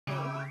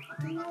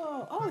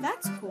Whoa. Oh,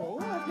 that's cool.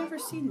 I've never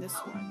seen this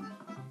one.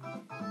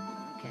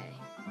 Okay.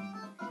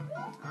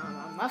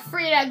 I'm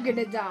afraid I'm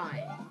gonna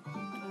die.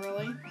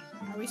 Really?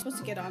 Are we supposed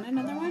to get on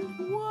another one?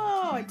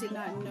 Whoa, I did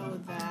not know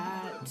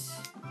that.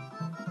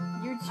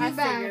 You're too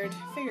bad.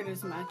 Figured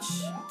as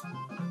much.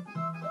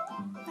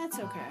 That's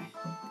okay.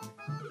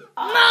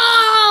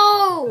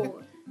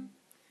 No!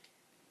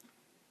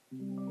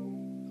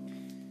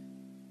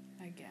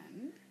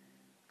 Again.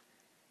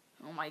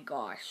 Oh my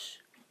gosh.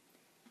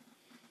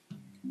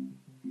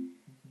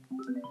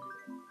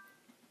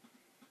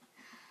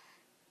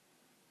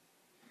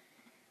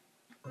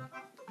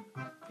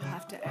 You'll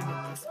have to edit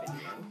this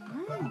video.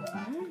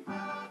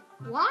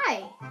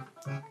 Why?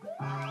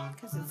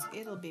 Because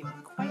it'll be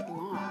quite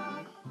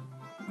long.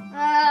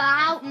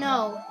 I don't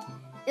know.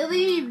 It'll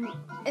be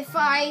if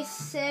I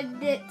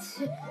send it,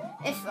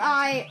 if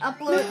I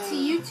upload it to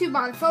YouTube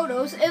on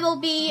photos, it'll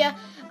be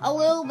a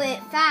little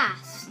bit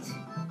fast.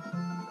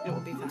 It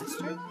will be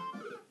faster.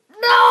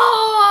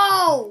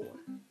 No!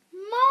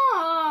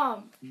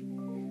 Mom!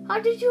 How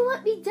did you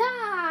let me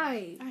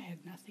die? I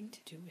had nothing to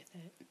do with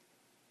it.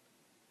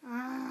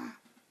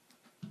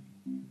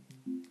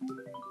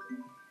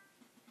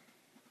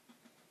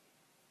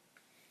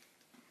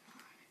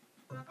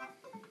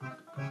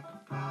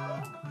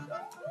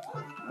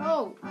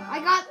 Oh, I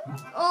got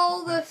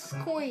all the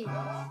coins.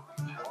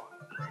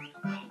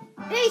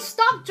 Hey,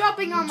 stop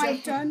jumping on my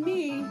Jumped on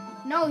me.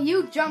 No,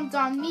 you jumped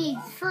on me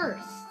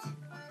first.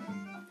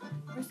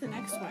 Where's the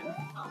next one?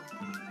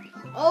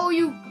 Oh,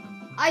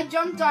 I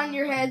jumped on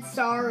your head,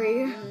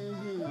 sorry.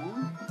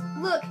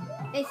 Mm-hmm. Look,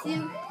 I see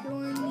you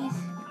doing these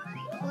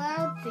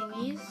cloud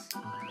thingies.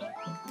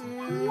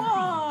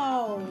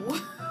 Whoa!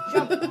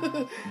 Jump.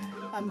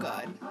 I'm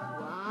good.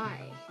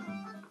 Why?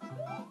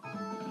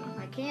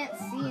 I can't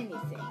see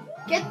anything.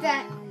 Get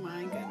that. Oh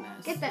my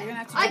goodness. Get that. You're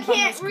gonna have to I jump on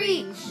can't the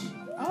screen. reach.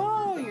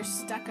 Oh, you're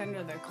stuck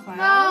under the cloud.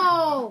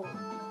 No.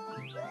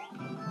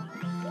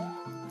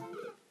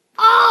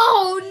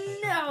 Oh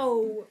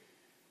no.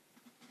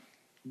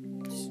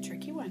 It's a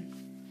tricky one.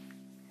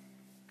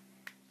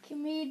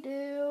 Can we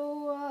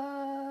do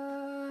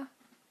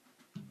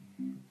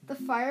the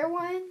fire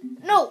one?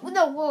 No,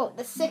 whoa,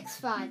 the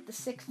 6-5, the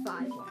 6-5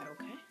 one.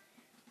 Okay.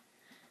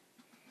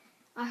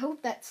 I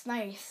hope that's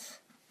nice.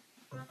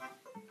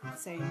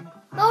 Same.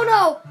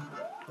 No.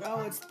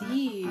 Oh, it's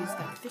these,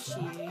 that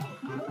fishy.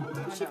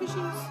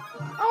 Fishies.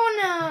 Oh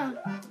no.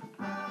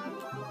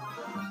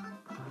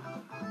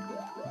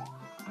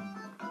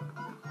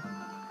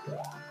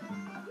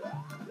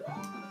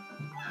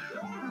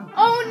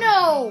 Oh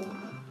no.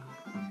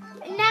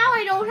 And now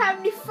I don't have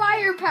any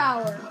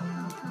firepower.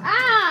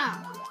 Ah.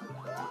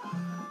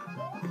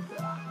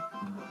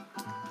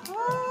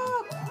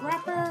 Oh,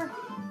 crapper.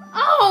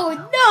 Oh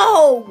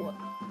no.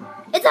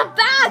 It's a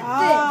bad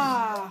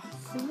Ah.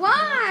 thing.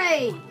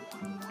 Why?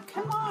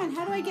 Come on,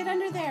 how do I get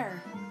under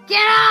there?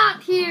 Get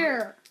out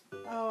here.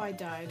 Oh, I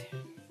died.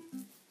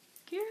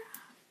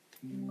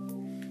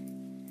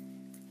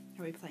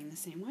 Are we playing the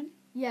same one?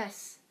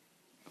 Yes.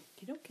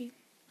 Okie dokie.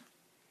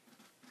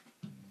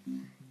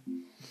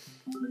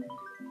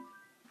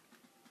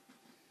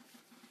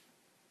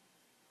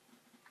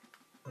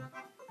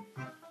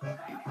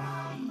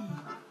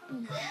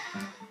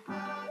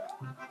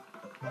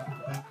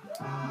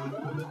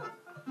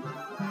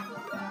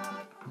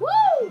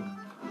 Woo!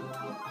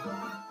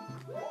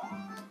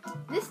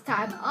 This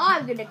time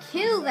I'm gonna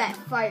kill that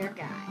fire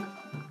guy.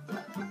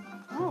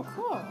 Oh,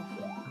 cool.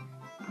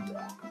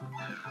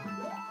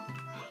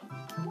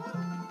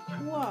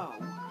 Whoa.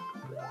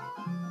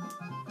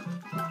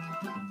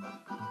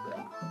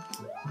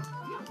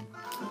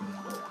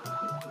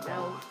 No.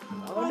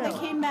 Oh, they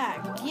came back.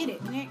 Get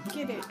it, Nick,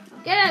 get it.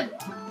 Get him!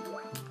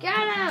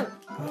 Get him!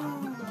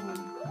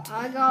 Oh.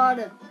 I got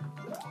him.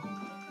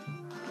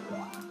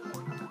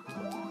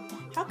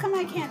 How come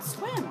I can't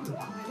swim?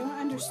 I don't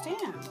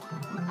understand.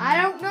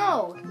 I don't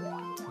know.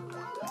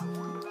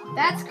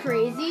 That's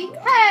crazy.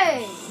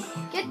 Hey!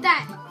 Get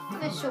that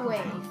fish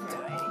away.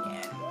 Died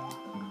again.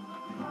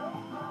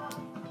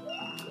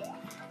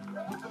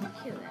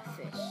 Kill that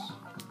fish.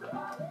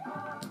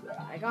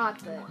 I got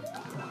the...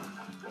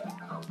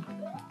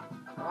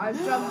 Oh, I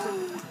jumped in.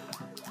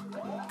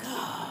 Go.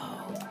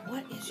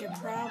 What is your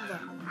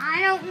problem?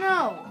 I don't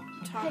know.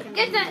 Talking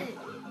Get to that... me.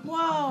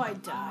 Whoa, I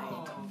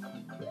died.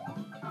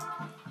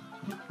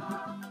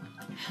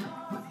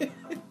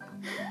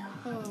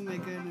 Oh my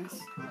goodness.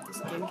 This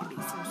game can be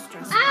so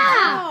stressful.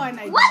 Ah! Oh, and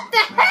I... What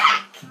the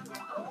heck?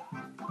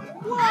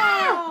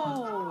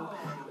 Whoa!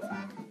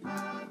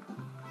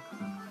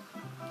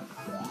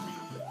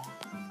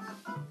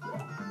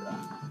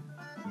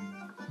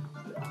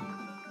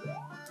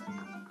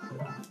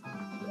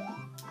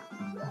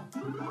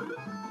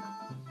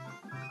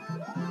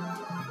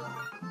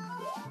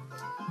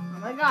 Oh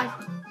my gosh.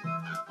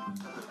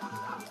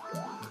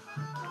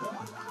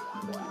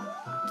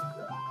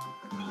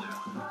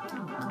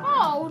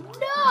 Oh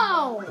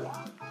no!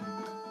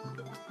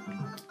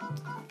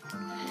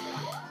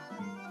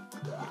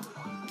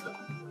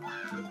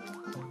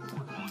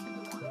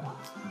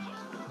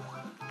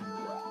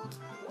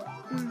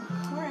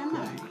 Where am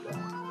I?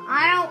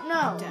 I don't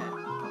know. Dead.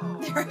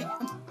 There I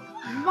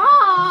am.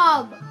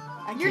 Mom!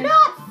 I You're can't-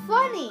 not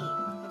funny.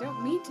 I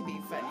don't mean to be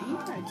funny.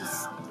 I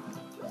just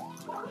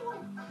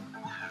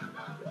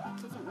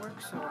it doesn't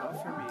work so well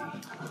for me.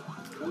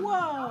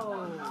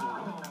 Whoa!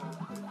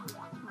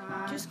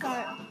 Just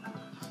got.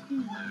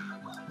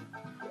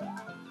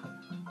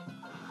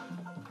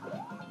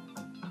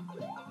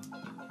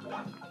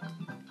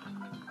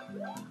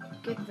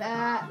 Get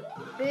that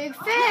big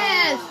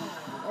fish!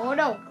 Oh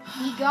no,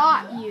 he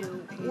got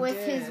you He with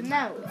his did.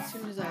 mouth. As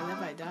soon as I live,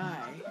 I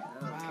die.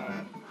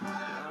 Wow.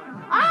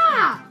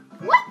 Ah!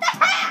 What the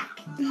heck?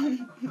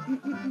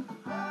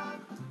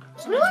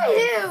 So What do much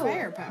I do?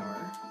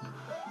 Firepower.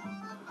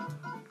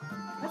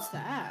 What's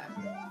that?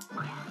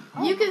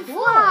 You Oh, can cool.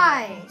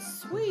 fly.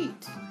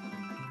 Sweet.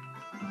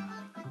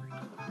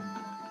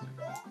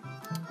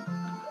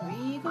 Where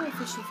you go,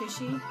 fishy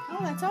fishy? Oh,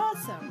 that's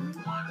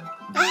awesome.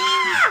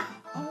 Ah!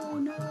 Oh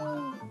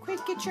no!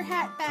 Quick, get your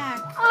hat back.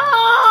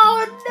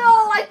 Oh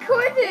no, I At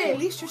couldn't.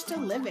 least you're still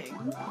living.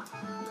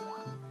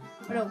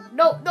 No,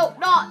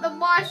 not the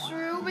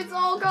mushroom. It's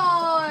all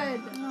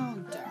gone. Oh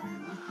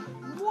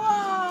darn!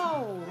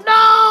 Whoa!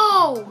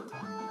 No!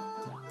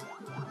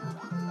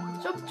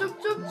 Jump,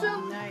 jump, jump,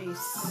 jump.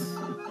 Nice.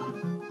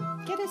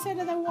 Get us out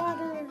of the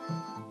water.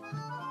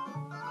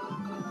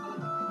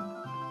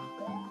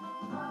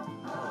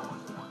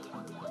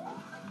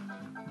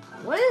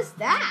 What is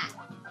that?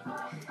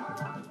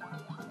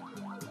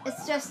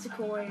 It's just a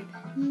coin.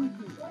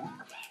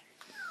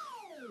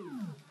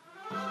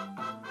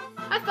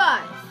 High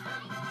five.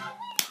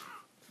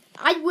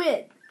 I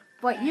win,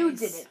 but you Nice.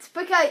 didn't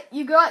because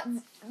you got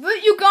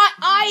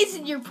eyes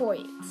in your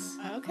points.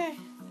 Okay.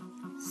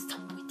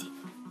 Stop pointing.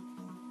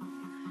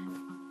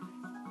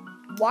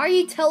 Why are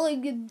you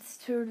telling him to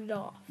turn it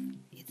off?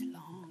 It's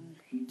long.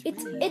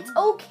 It's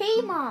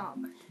okay,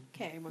 Mom.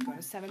 Okay, we'll go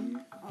to 7.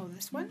 Oh,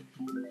 this one?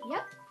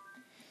 Yep.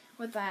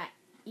 With that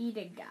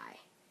eating guy.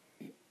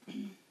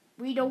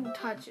 We don't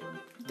touch him.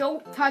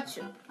 Don't touch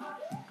him.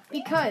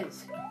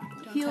 Because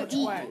Don't he'll touch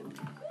eat what? you.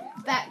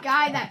 That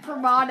guy, that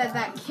Pramada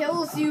that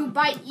kills you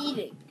by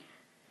eating.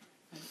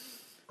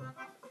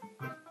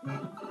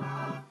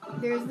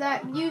 There's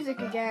that music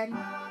again.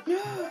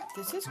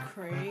 This is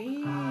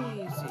crazy.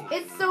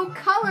 It's so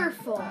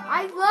colorful.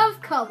 I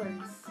love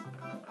colors.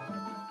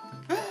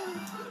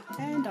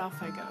 And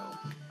off I go.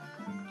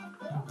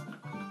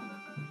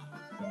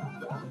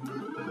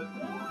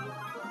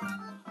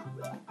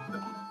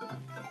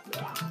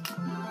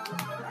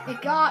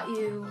 It got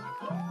you.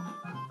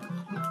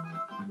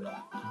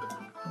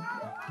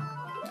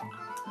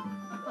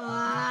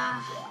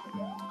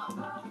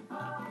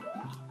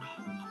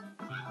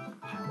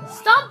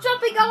 Stop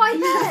jumping on my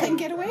Nothing, head!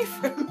 get away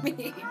from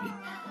me.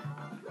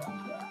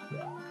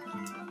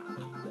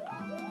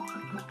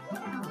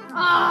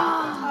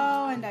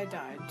 Ah! Oh, and I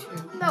died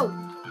too. No.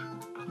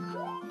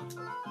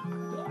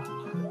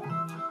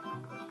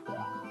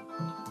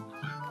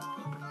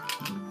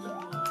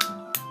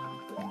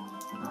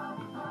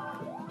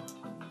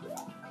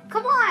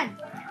 Come on!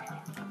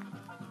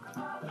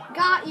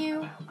 Got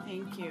you.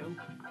 Thank you.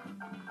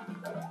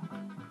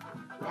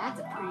 That's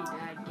a pretty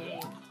bad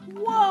game.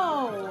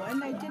 Whoa,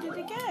 and I did it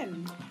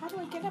again. How do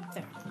I get up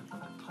there?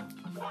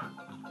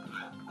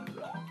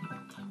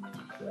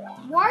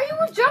 Why are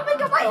you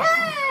jumping on my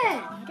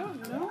head? I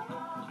don't know.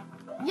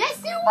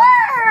 Yes, you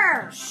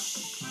were!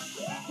 Shh.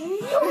 You're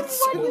the only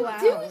It's one too who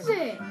loud. does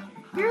it.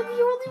 You're the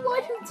only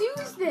one who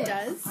does this.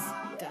 Does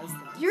this.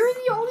 You're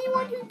the only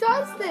one who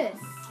does this.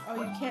 Oh,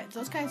 you can't.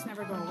 Those guys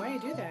never go away,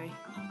 do they?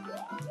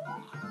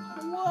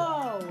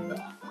 Whoa.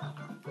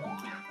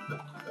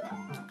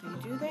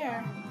 They do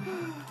there.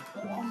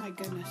 Oh my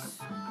goodness.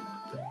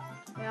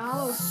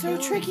 No, So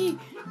tricky.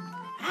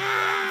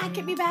 Ah,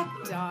 get me back.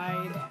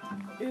 Died.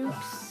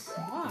 Oops.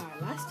 Wow,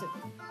 I lasted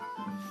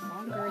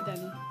longer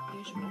than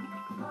usual.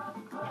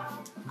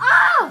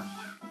 Ah!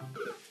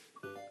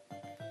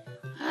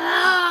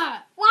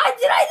 Ah! Why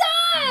did I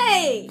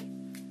die?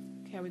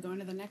 Okay, are we going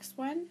to the next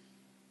one?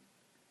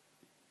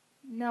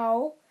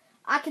 No.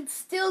 I can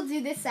still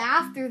do this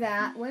after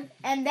that one.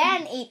 And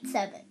then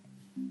 8-7.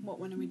 What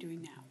one are we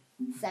doing now?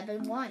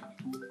 7-1.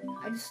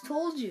 I just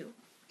told you.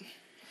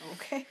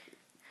 Okay.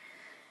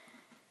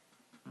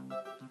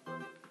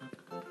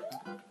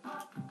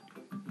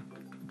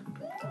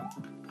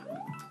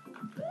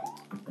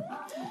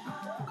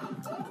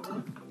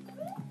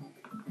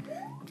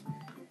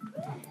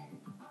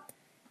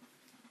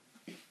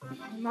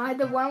 Am I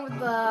the one with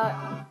the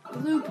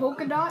blue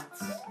polka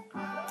dots?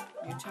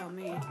 You tell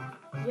me.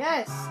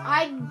 Yes,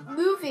 I'm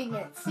moving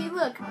it. See,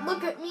 look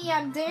at me,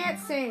 I'm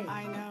dancing.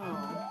 I know.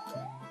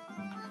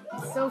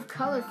 It's so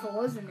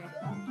colorful, isn't it?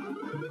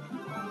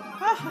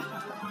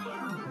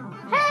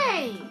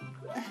 Hey!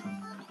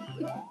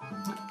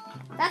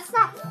 That's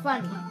not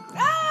funny.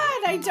 Ah,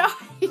 and I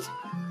died.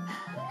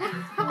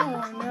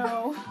 Oh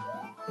no.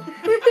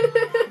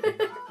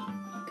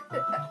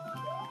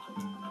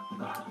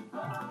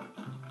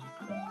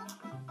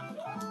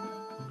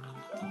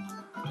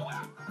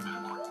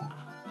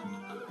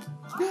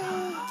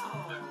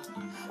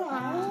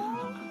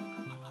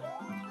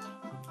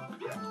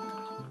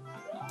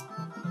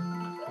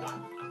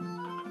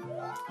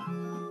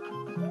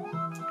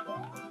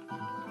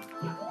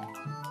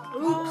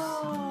 Oops.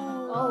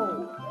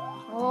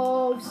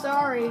 Oh,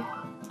 sorry.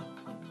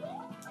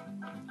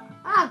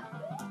 Ah.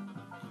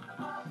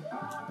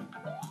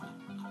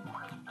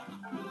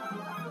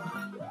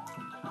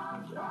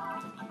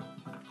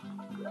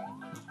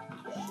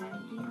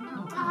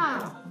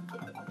 Ah.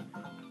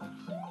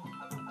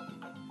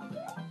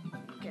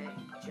 Okay,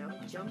 jump.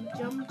 We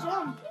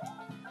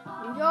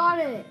got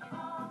it.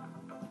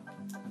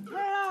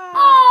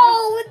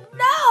 Oh,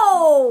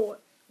 no!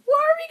 What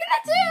are we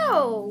gonna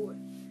do?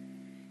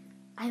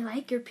 I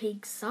like your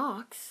pink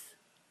socks.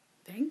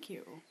 Thank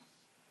you.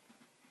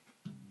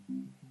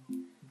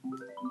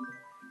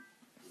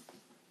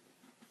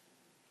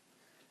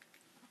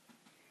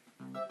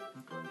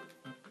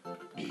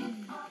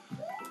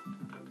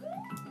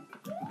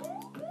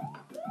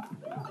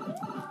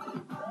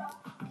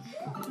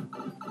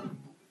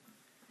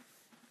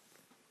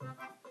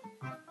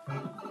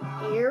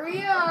 Here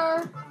we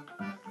are.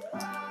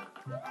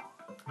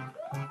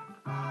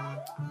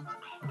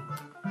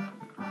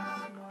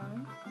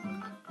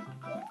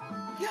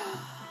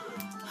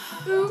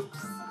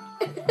 Oops.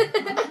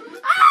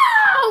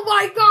 Oh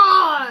my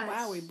gosh!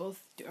 Wow, we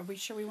both. Are we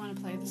sure we want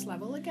to play this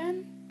level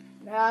again?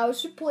 Now we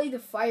should play the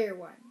fire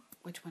one.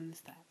 Which one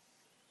is that?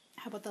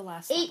 How about the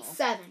last level?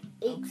 8-7.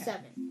 8-7. Okay.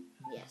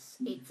 Yes,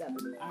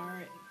 8-7. All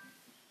right.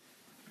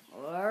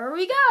 There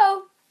we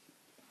go.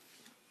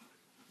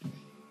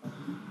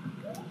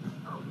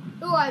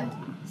 Oh,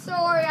 I'm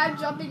sorry. I'm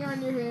jumping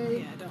on your head.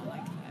 Yeah, I don't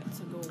like that.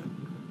 So go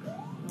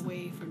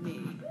away from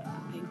me.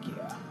 Thank you.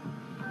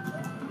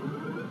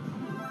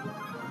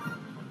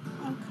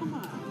 Oh, come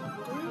on,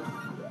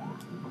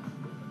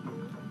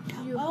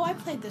 dude. Oh, I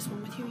played this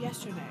one with you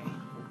yesterday.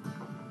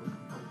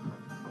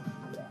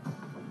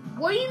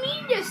 What do you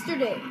mean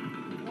yesterday?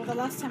 Well, the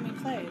last time we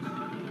played.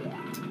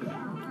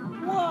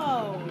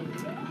 Whoa.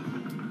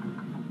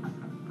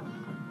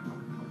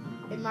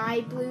 Am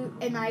I blue?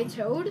 Am I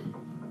Toad?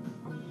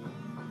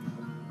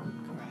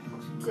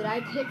 Correct. Did I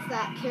pick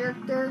that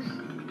character?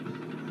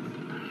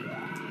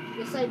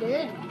 Yes, I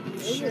did.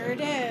 Sure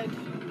did.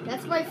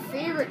 That's my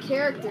favorite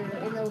character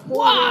in the whole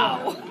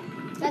Wow. world.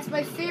 That's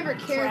my favorite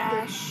character.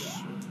 Crash.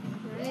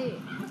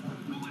 Right.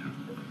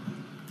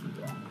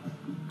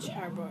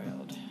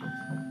 Charbroiled.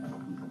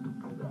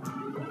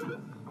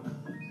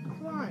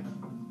 Come on.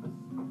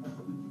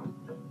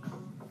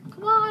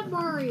 Come on,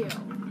 Mario.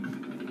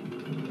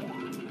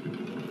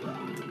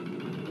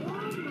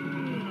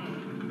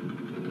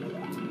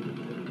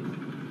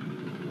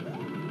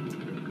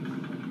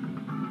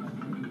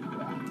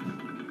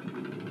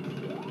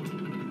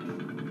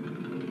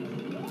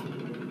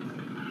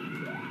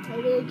 I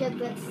didn't get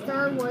that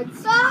star one.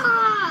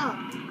 Stop!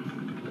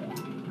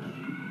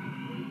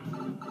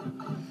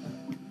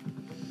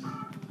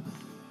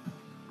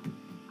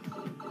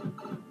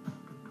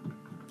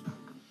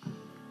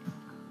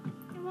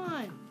 Come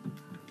on.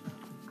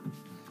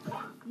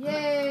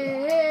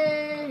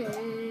 Yay!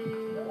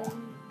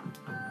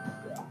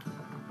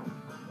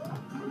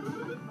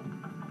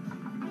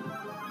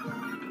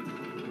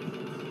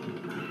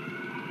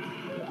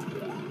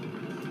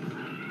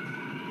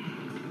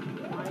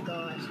 Oh my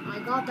gosh, I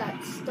got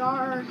that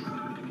star.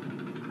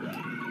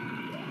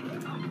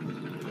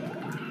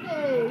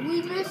 Hey,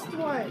 we missed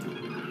one.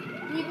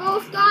 We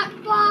both got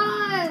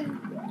fun.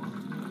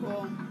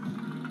 Cool.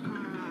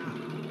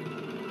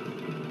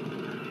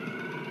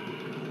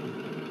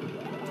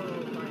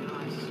 Oh my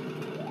gosh.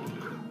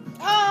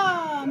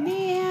 Oh,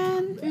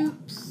 man.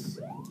 Oops.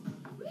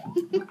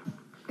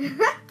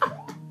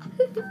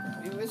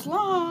 It was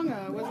long.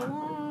 It was a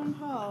long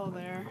haul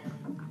there.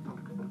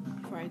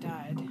 Before I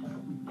died.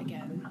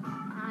 Again.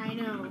 I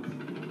know.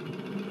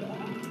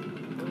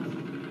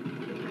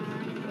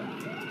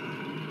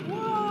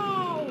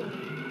 Wow!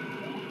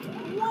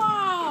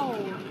 Wow!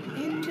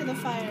 Into the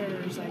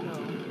fires I go.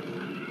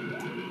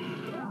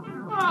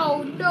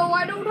 Oh no,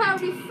 I don't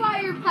have any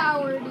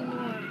firepower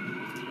anymore.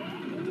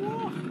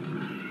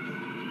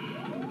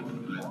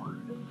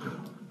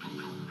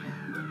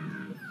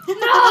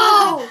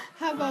 No!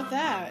 How about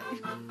that?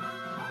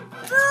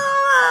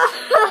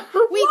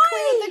 We Why?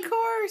 cleared the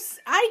course.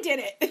 I did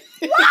it.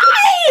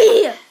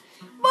 Why?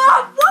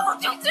 Mom, why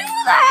would you do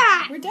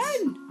that? We're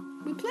done.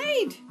 We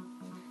played.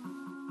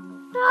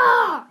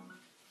 Ah,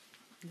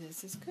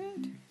 This is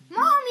good.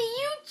 Mommy,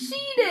 you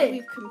cheated.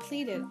 We've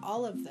completed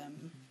all of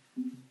them.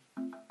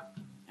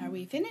 Are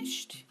we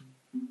finished?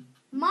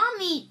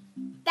 Mommy,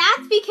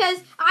 that's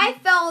because I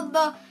fell on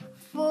the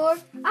floor.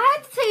 I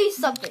have to tell you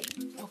something.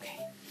 Okay.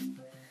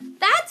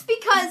 That's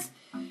because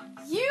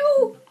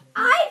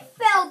I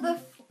fell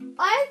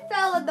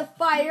in the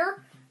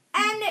fire,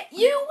 and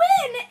you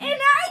win,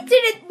 and I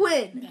didn't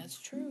win. That's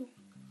true.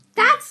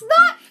 That's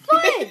not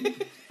fun.